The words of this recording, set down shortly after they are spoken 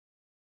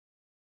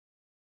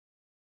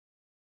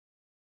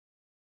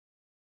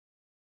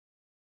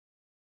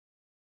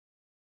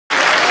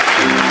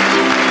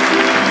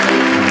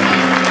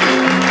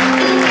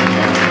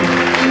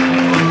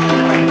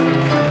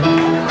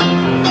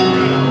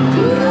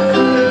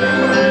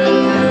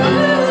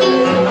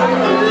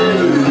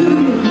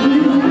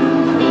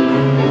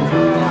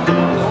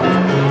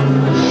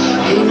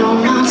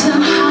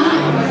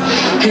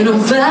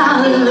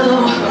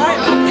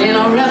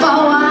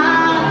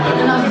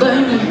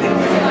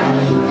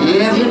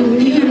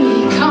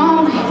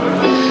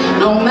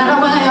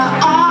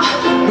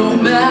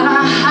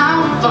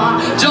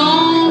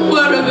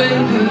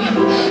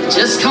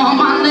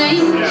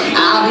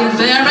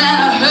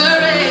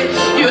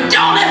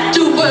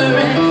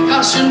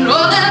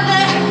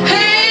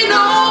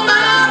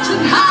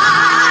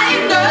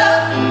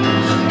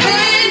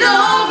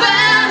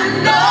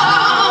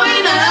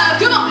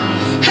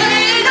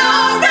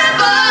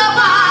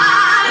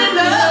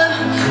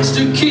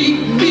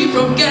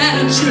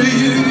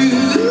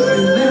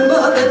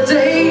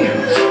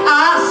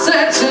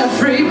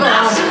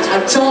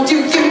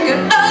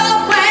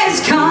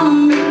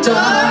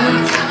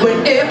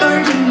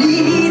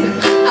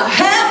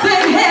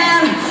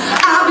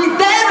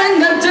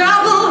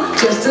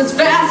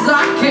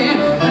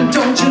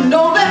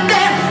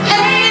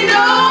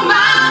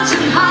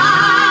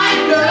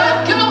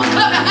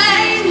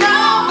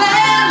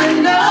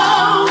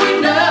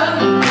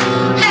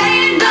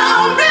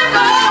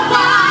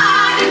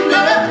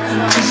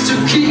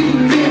keep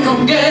me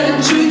from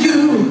getting to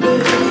you.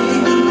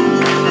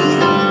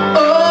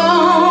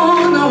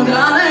 Oh no,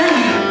 darling,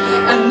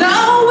 and no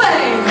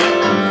way,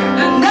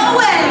 and no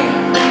way.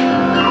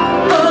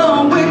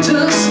 Oh, we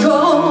just go.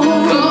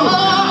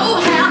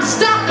 Oh, can't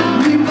stop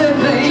me,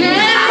 baby.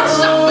 Can't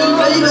stop me,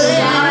 baby.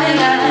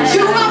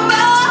 You are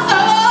mine.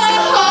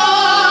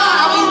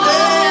 I'll be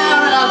there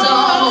and I'll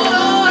die.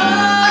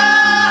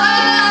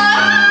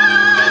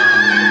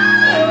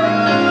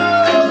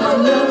 My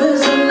love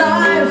is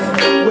alive,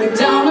 way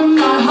down in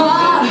my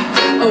heart,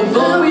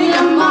 although we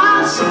are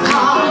miles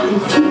apart.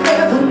 If you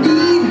ever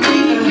need me,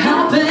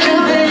 helping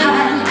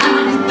hand,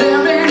 I'll be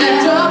there in a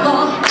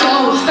double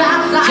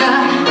fast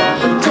line.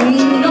 Don't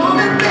you know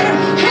that there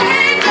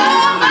ain't no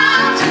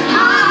mountain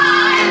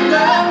high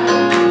enough,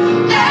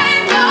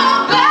 ain't no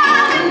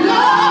valley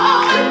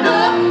low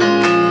enough,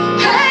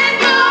 ain't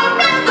no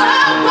river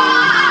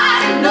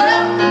wide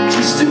enough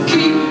just to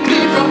keep me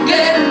from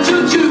getting to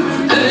you.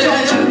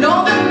 Don't you know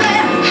that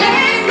there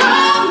ain't no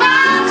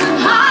mountain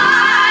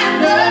high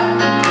enough,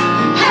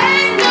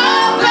 ain't no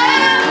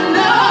valley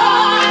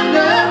low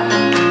enough,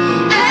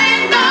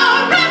 ain't no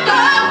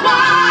river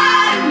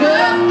wide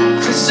enough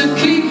just to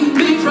keep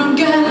me from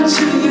getting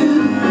to you.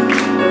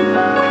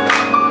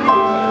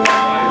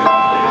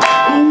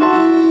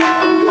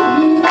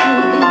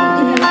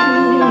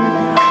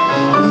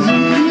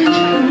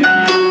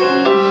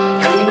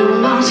 Ain't no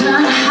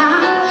mountain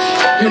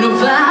high, ain't no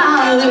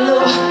valley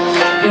low,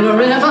 ain't no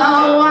river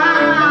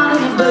wide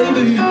enough,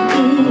 baby.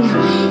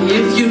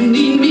 If you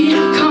need me,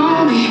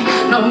 call me,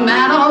 no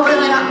matter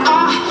where you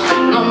are,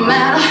 no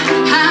matter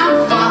how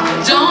far.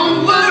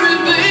 Don't worry,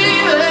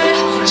 baby,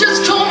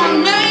 just call my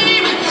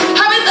name.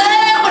 I'll be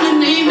there when you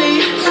need me,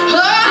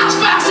 as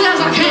fast as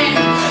I can.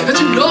 But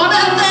you know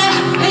that there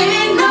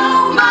ain't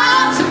no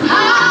mountain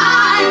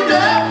high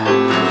enough,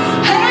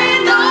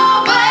 ain't no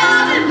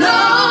valley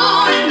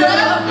low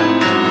enough,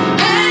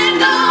 ain't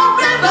no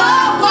river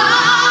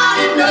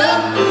wide enough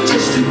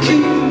just to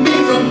keep me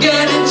from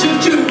getting to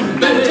you,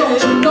 baby.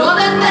 Don't you know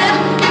that there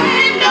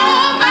ain't no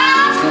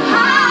mountain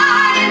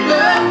high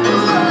enough,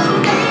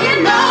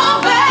 ain't no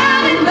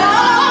valley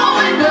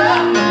low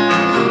enough,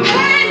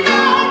 ain't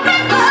no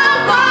river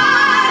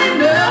wide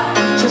enough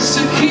just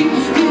to keep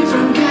me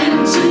from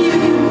getting to you.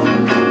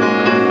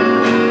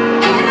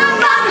 Ain't no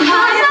mountain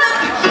high enough,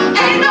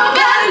 ain't no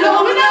valley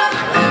low enough,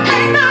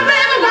 ain't no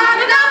river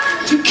wide enough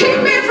to keep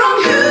me from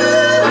you.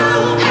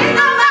 Ain't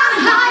no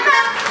mountain high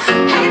enough,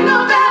 ain't no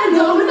valley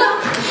low enough,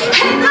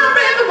 ain't no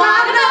river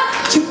wide enough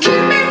to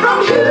keep me from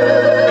you.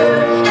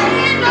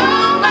 Ain't no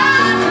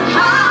mountain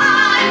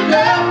high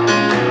enough,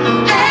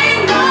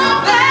 ain't no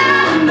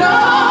valley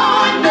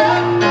low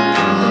enough,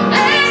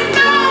 ain't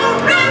no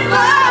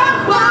river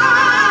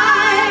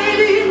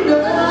wide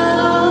enough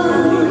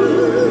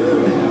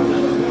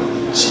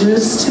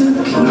just to